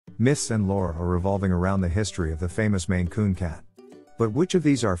Myths and lore are revolving around the history of the famous Maine Coon cat. But which of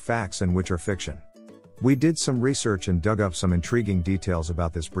these are facts and which are fiction? We did some research and dug up some intriguing details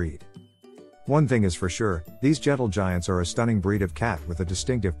about this breed. One thing is for sure, these gentle giants are a stunning breed of cat with a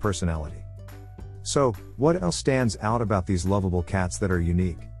distinctive personality. So, what else stands out about these lovable cats that are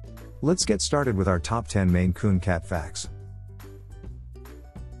unique? Let's get started with our top 10 Maine Coon Cat facts.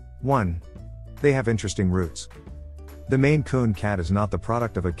 1. They have interesting roots. The Maine Coon cat is not the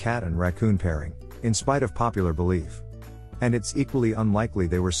product of a cat and raccoon pairing, in spite of popular belief. And it's equally unlikely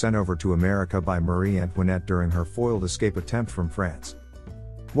they were sent over to America by Marie Antoinette during her foiled escape attempt from France.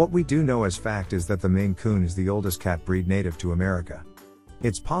 What we do know as fact is that the Maine Coon is the oldest cat breed native to America.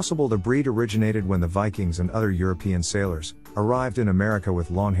 It's possible the breed originated when the Vikings and other European sailors arrived in America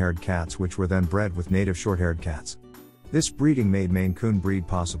with long-haired cats, which were then bred with native short-haired cats. This breeding made Maine Coon breed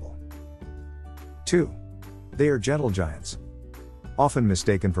possible. 2. They are gentle giants. Often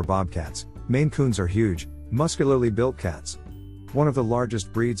mistaken for bobcats, Maine Coons are huge, muscularly built cats. One of the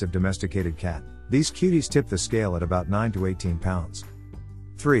largest breeds of domesticated cat, these cuties tip the scale at about 9 to 18 pounds.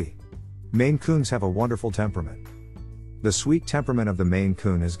 3. Maine Coons have a wonderful temperament. The sweet temperament of the Maine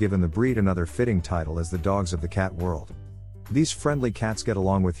Coon has given the breed another fitting title as the dogs of the cat world. These friendly cats get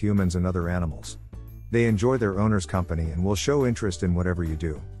along with humans and other animals. They enjoy their owner's company and will show interest in whatever you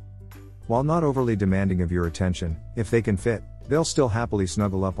do. While not overly demanding of your attention, if they can fit, they'll still happily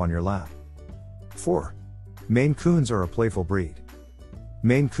snuggle up on your lap. 4. Maine Coons are a playful breed.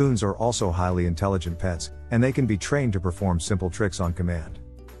 Maine Coons are also highly intelligent pets, and they can be trained to perform simple tricks on command,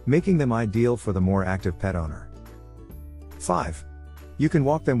 making them ideal for the more active pet owner. 5. You can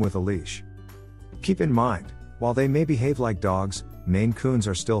walk them with a leash. Keep in mind, while they may behave like dogs, Maine Coons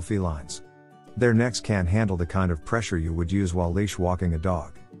are still felines. Their necks can't handle the kind of pressure you would use while leash walking a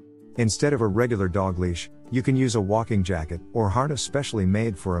dog. Instead of a regular dog leash, you can use a walking jacket or harness specially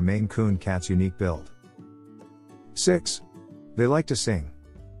made for a Maine Coon cat's unique build. 6. They like to sing.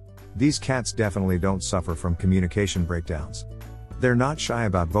 These cats definitely don't suffer from communication breakdowns. They're not shy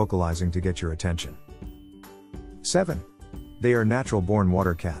about vocalizing to get your attention. 7. They are natural-born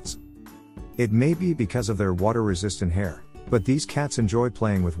water cats. It may be because of their water-resistant hair, but these cats enjoy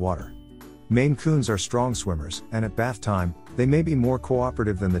playing with water. Maine Coons are strong swimmers, and at bath time, they may be more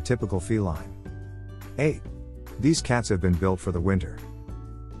cooperative than the typical feline. 8. These cats have been built for the winter.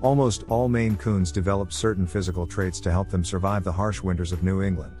 Almost all Maine Coons develop certain physical traits to help them survive the harsh winters of New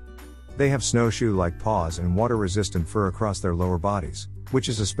England. They have snowshoe-like paws and water-resistant fur across their lower bodies, which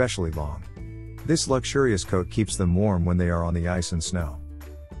is especially long. This luxurious coat keeps them warm when they are on the ice and snow.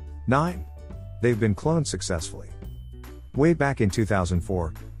 9. They've been cloned successfully. Way back in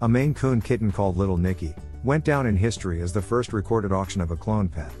 2004, a Maine Coon kitten called Little Nicky went down in history as the first recorded auction of a clone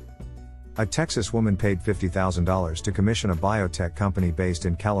pet. A Texas woman paid $50,000 to commission a biotech company based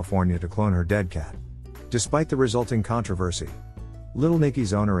in California to clone her dead cat. Despite the resulting controversy, Little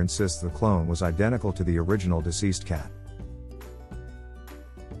Nicky's owner insists the clone was identical to the original deceased cat.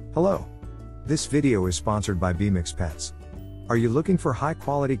 Hello. This video is sponsored by BMX Pets. Are you looking for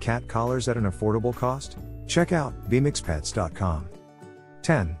high-quality cat collars at an affordable cost? Check out bmxpets.com.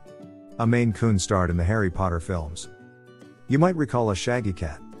 10. A Maine Coon starred in the Harry Potter films. You might recall a shaggy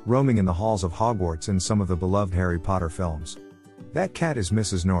cat roaming in the halls of Hogwarts in some of the beloved Harry Potter films. That cat is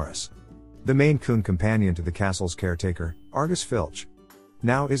Mrs. Norris, the Maine Coon companion to the castle's caretaker, Argus Filch.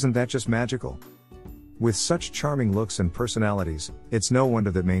 Now isn't that just magical? With such charming looks and personalities, it's no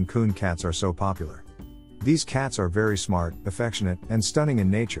wonder that Maine Coon cats are so popular. These cats are very smart, affectionate, and stunning in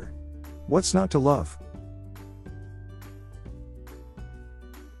nature. What's not to love?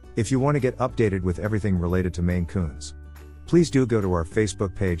 If you want to get updated with everything related to Maine Coons, please do go to our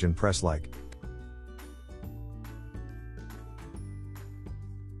Facebook page and press like.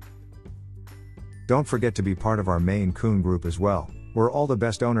 Don't forget to be part of our Maine Coon group as well, where all the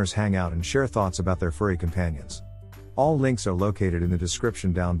best owners hang out and share thoughts about their furry companions. All links are located in the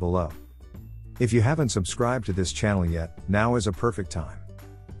description down below. If you haven't subscribed to this channel yet, now is a perfect time.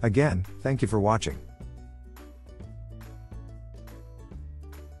 Again, thank you for watching.